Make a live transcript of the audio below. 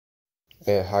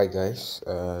Hi guys,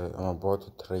 I'm about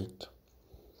to trade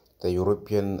the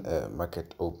European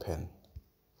market open,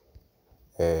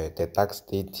 the tax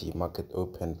date market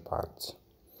open, but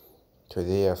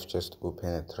today I've just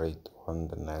opened a trade on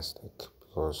the Nasdaq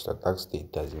because the tax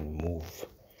date doesn't move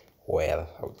well,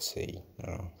 I would say.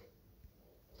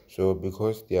 So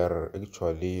because they are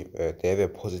actually they have a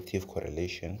positive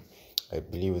correlation, I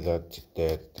believe that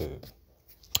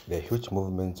the huge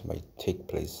movements might take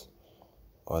place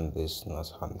on this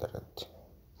nas100.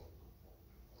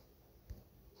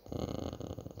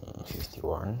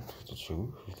 51,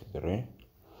 52, 53,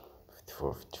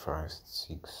 54, 55,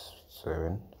 56,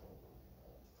 57,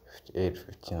 58,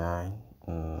 59,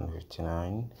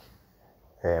 59.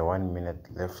 1 minute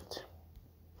left.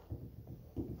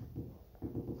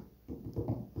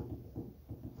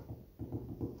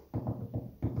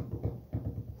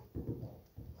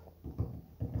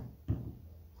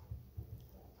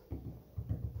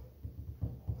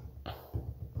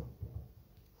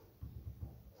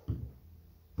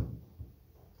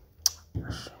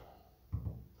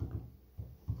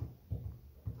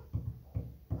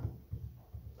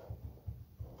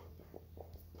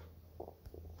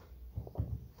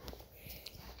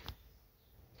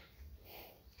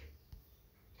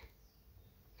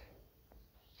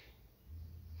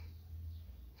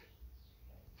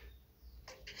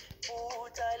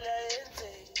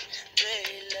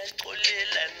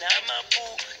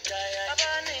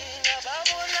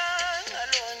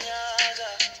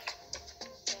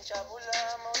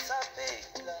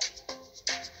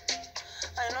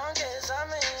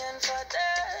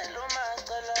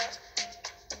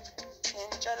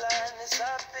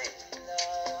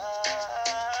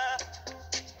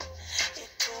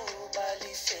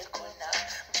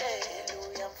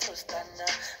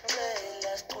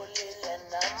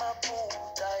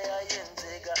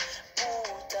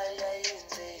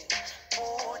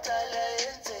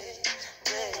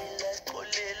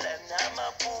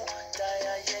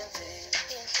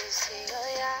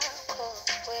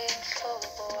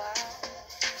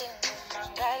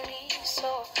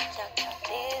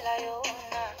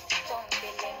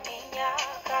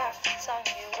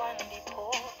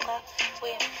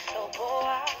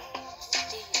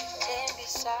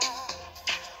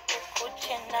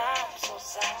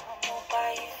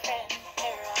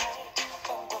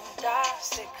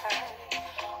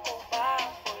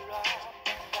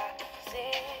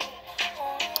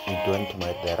 It went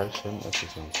my direction, as you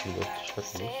can see that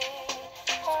shortly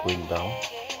it's going down.